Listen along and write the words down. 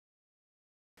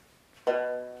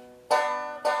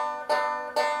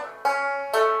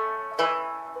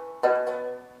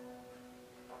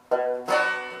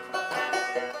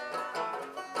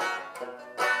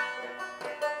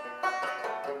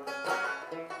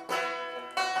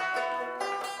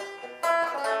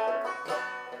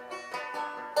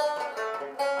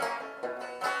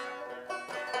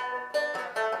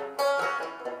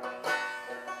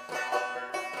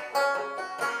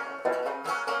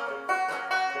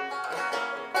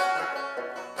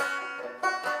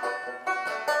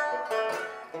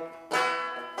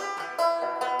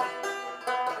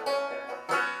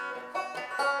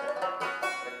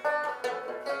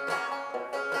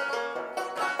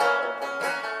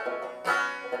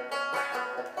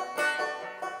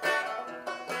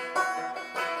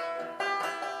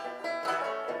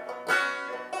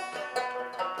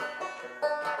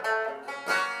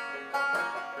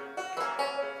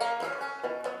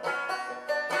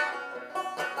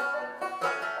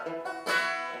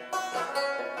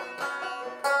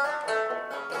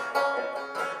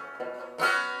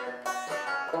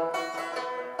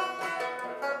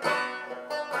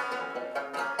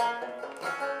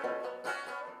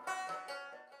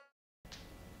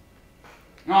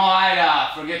No,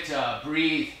 I'd forget to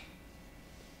breathe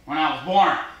when I was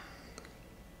born.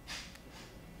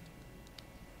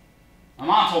 My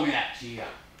mom told me that.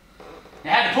 They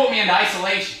had to put me into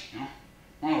isolation, you know,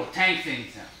 one of those tank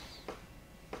things.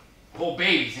 Hold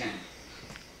babies in.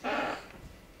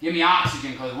 Give me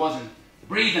oxygen because I wasn't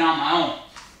breathing on my own.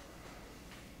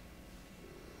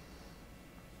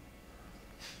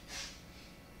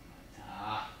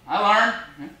 But, I learned.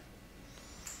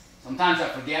 Sometimes I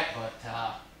forget, but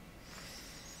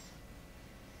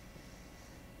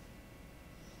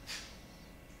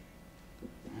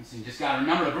so you just got to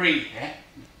remember to breathe, eh?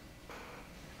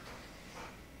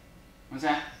 What's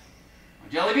that? A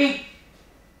jelly bean?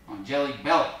 Oh, jelly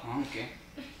belly. Oh, okay.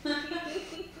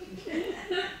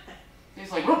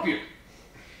 Tastes like root beer.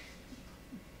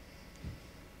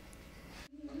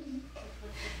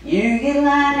 You get a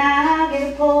line, I'll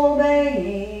get a pole,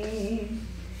 babe.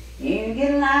 You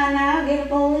get a line, I'll get a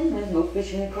pole, and there's no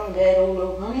fishing across that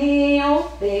old honey,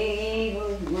 oh babe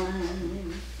of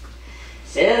mine.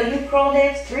 Sell you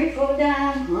crawdads 3 for a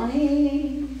dime,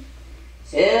 honey.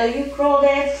 Sell you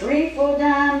crawdads 3 for a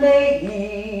dime,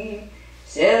 baby.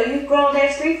 Sell you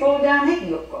crawdads 3 for a dime. Hey,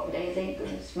 your crawdads ain't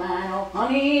gonna smile,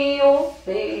 honey, oh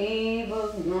babe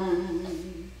of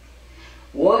mine.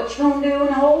 What you gonna do when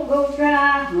the hole goes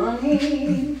dry,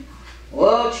 honey?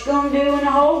 What you gonna do when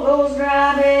the hole goes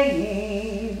dry,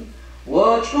 baby?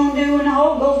 What you gonna do when the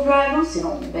hole goes dry? Gonna sit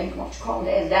on the bank and watch your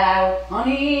crawdads die, oh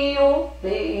honey, oh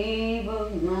babe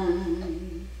of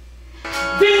mine.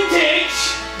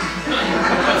 Vintage!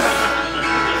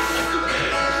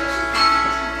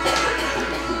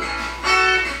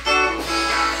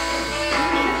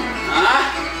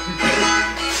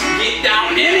 Get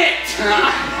down in it!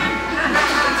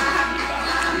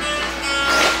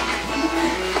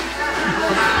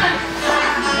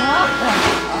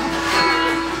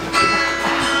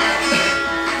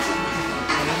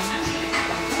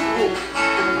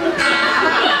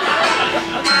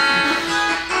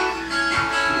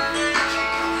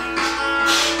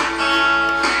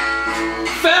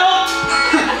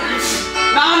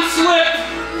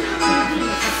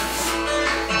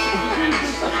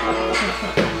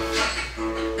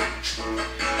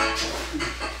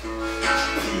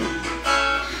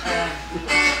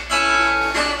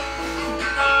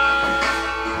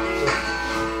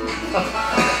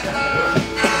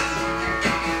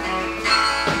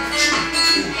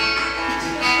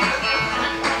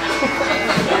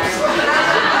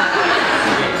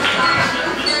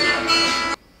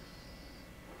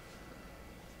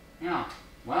 Yeah,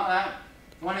 well, that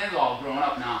one is all grown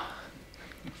up now.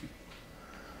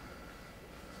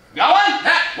 Going?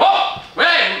 Whoa!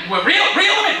 Wait, reel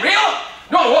him in, reel him!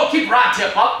 No, whoa, keep rod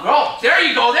tip up. Whoa, there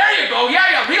you go.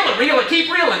 Yeah, reel it,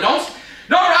 keep reeling. No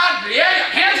rod,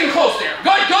 yeah, hands in close there.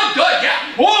 Good,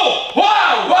 yeah. Whoa,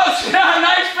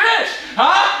 nice fish.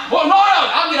 Huh? Well, no,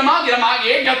 I'll get him,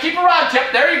 yeah, keep a rod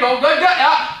tip. There you go, good,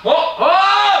 yeah.